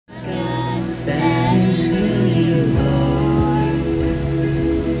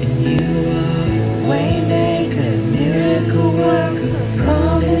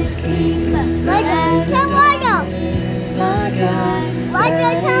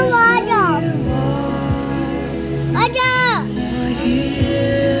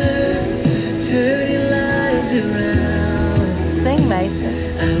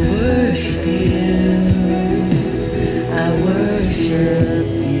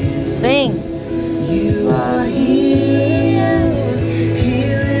Sing. You are here,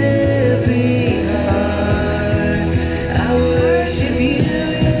 healing every heart. I worship you.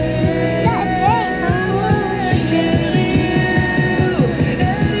 I worship you.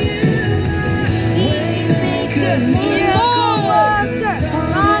 Waymaker, miracle worker,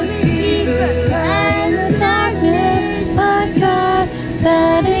 promise keeper, light in the darkness. My God,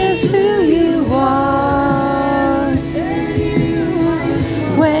 that is who you are.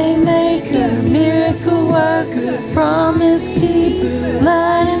 Waymaker, miracle worker, promise